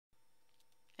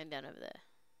and down over there.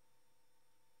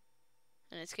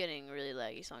 And it's getting really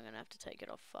laggy, so I'm going to have to take it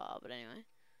off far, but anyway.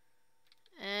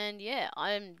 And yeah,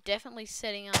 I'm definitely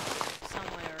setting up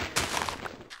somewhere around.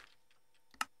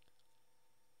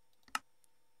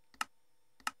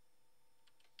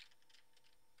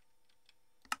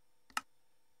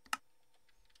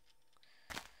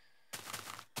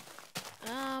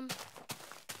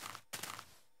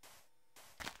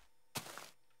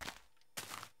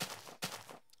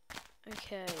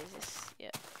 Okay, is this,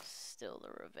 yep, still the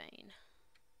ravine.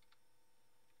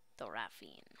 The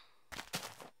ravine.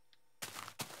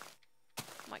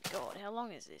 Oh my god, how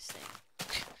long is this thing?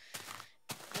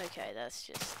 Okay,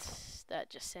 that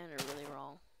just sounded really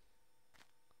wrong.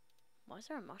 Why is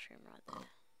there a mushroom right there?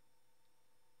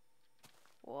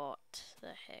 What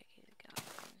the heck is going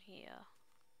on here?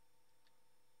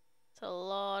 It's a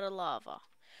lot of lava.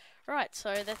 Right,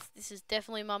 so this is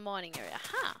definitely my mining area.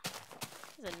 Aha!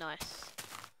 This is a nice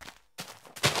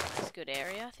good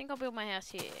area. I think I'll build my house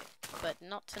here, but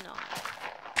not tonight.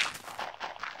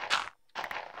 I'm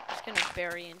just gonna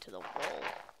bury into the wall.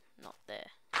 Not there.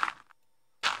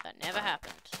 That never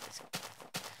happened. There's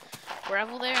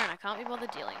gravel there and I can't be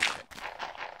bothered dealing with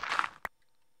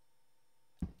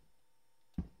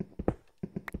it.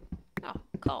 Oh,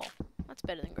 coal. That's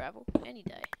better than gravel. Any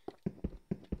day.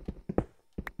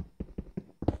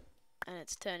 And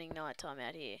it's turning nighttime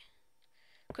out here.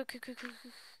 Quick.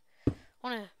 I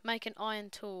want to make an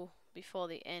iron tool before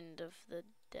the end of the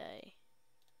day.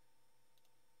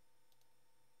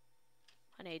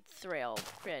 I need 3. I'll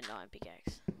create an iron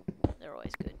pickaxe. They're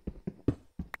always good.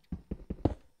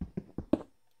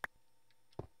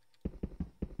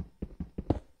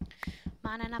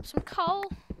 Mining up some coal.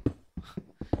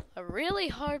 I really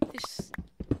hope this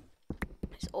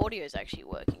audio is actually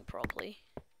working properly.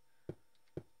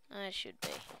 It should be.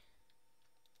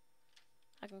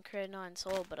 I can create an iron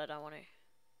sword, but I don't want to.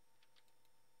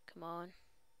 Come on.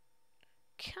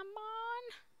 Come on!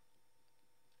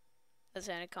 That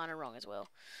sounded kind of wrong as well.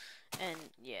 And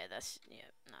yeah,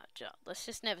 let's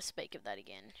just never speak of that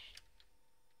again.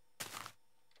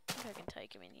 I think I can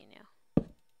take him in here now.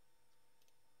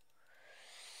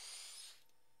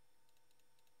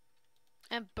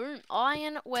 And boom,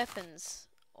 iron weapons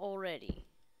already.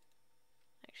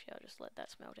 Actually, I'll just let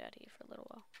that smelt out here for a little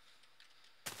while.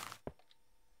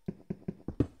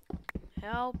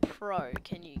 How pro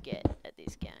can you get at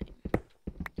this game?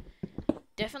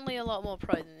 Definitely a lot more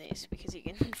pro than this, because you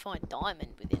can find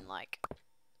diamond within like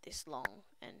this long.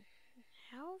 And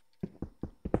how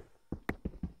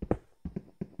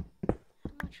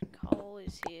much coal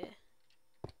is here?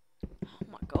 Oh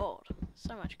my god,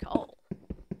 so much coal.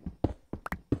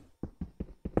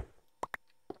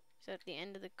 Is that the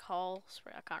end of the coal?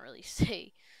 Sorry, I can't really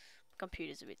see. My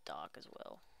computer's a bit dark as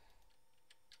well.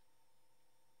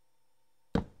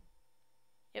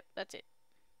 Yep, that's it.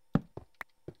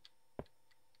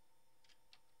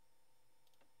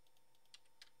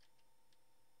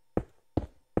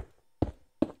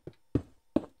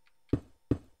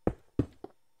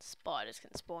 Spiders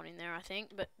can spawn in there, I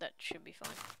think, but that should be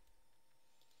fine.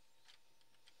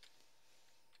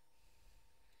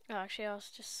 Oh, actually, I'll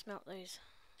just smelt these.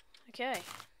 Okay,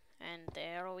 and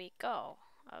there we go.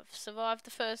 I've survived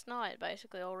the first night,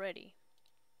 basically, already.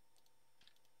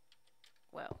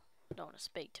 Well, I don't want to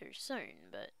speak too soon,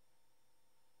 but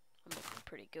I'm looking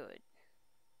pretty good.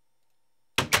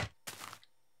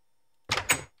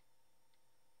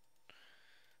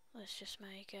 Let's just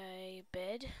make a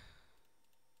bed.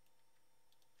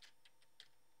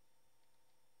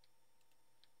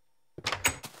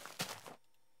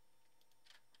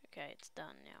 Okay, it's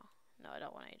done now. No, I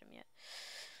don't want to eat them yet.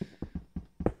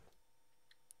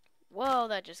 Whoa,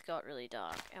 that just got really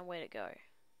dark. And where'd it go?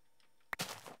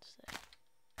 What's that?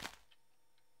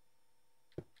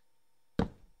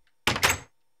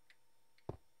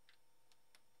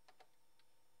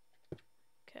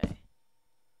 Okay.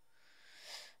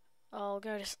 I'll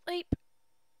go to sleep.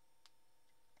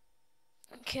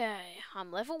 Okay,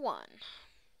 I'm level 1.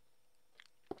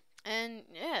 And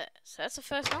yeah, so that's the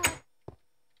first night.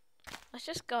 Let's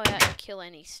just go out and kill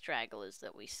any stragglers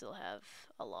that we still have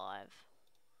alive.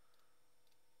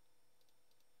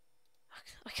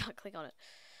 I can't click on it.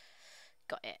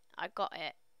 Got it. I got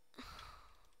it.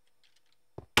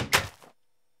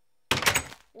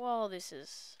 Whoa, this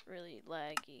is really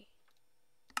laggy.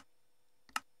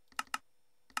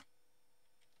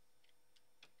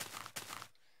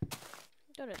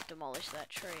 Gotta demolish that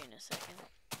tree in a second.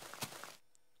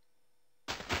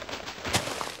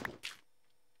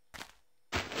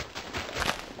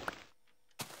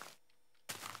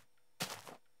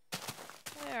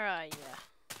 Where are ya?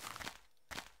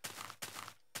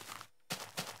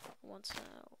 once in a...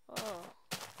 Oh.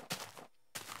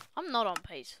 I'm not on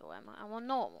peaceful, am I? I'm on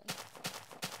normal.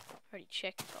 Already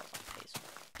checked if I was on peaceful.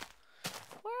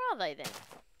 Where are they then?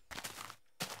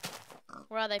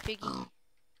 Where are they, Piggy?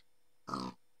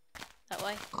 That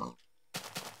way?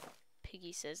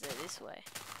 Piggy says they're this way.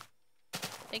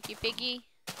 Thank you, Piggy.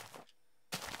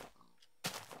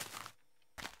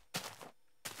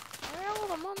 Where are all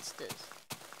the monsters?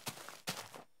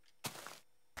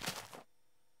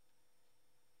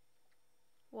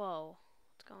 Whoa.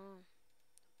 What's going on?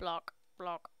 Block,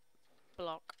 block,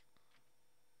 block.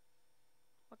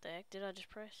 What the heck did I just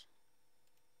press?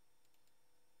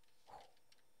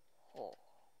 Oh.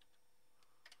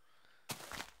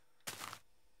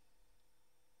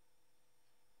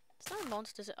 There's no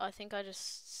monsters. I think I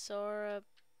just saw a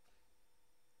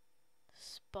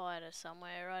spider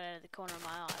somewhere right out of the corner of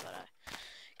my eye, but I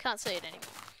can't see it anymore.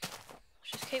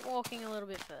 Let's just keep walking a little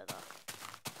bit further.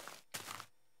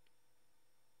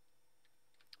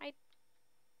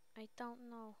 I don't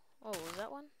know. Oh, was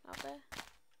that one up there?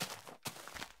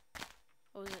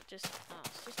 Or was it just... Oh,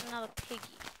 it's just another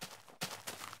piggy.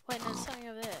 Wait, no, there's something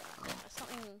over there.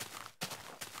 Something...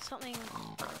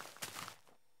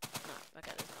 No,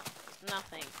 okay, there's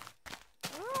nothing.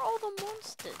 Where are all the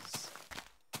monsters?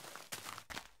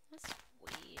 That's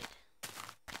weird.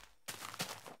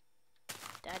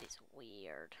 That is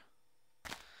weird.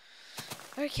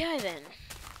 Okay, then.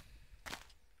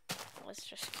 Let's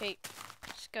just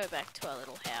go back to our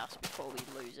little house before we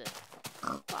lose it.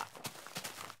 What?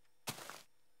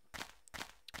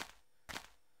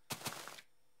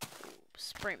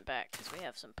 Sprint back because we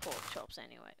have some pork chops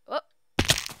anyway. Oh!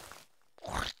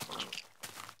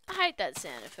 I hate that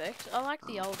sound effect. I like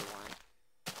the older one.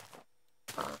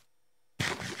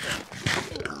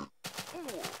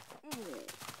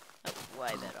 That was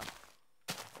way better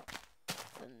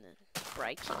than the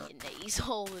breaking your knees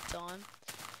all the time.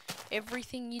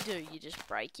 Everything you do, you just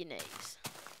break your knees.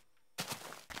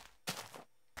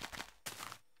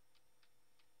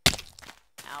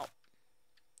 Ow.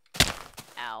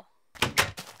 Ow.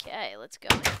 Okay, let's go.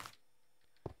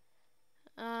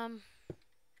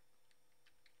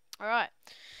 Alright.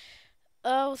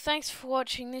 Well, thanks for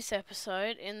watching this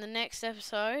episode. In the next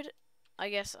episode, I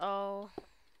guess I'll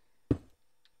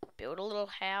build a little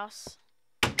house.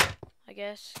 I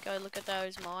guess. Go look at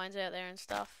those mines out there and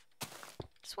stuff.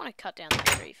 Just want to cut down the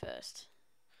tree first.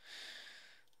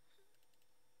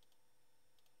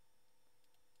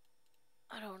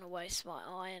 I don't want to waste my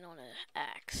iron on an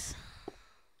axe.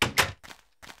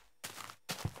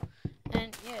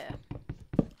 And yeah,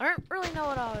 I don't really know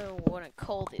what I want to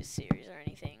call this series or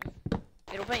anything.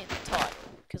 It'll be in the title,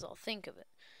 because I'll think of it.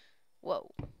 Whoa.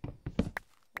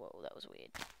 Whoa, that was weird.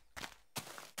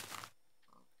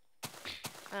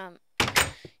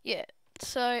 Yeah,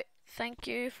 so thank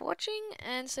you for watching,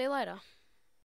 and see you later.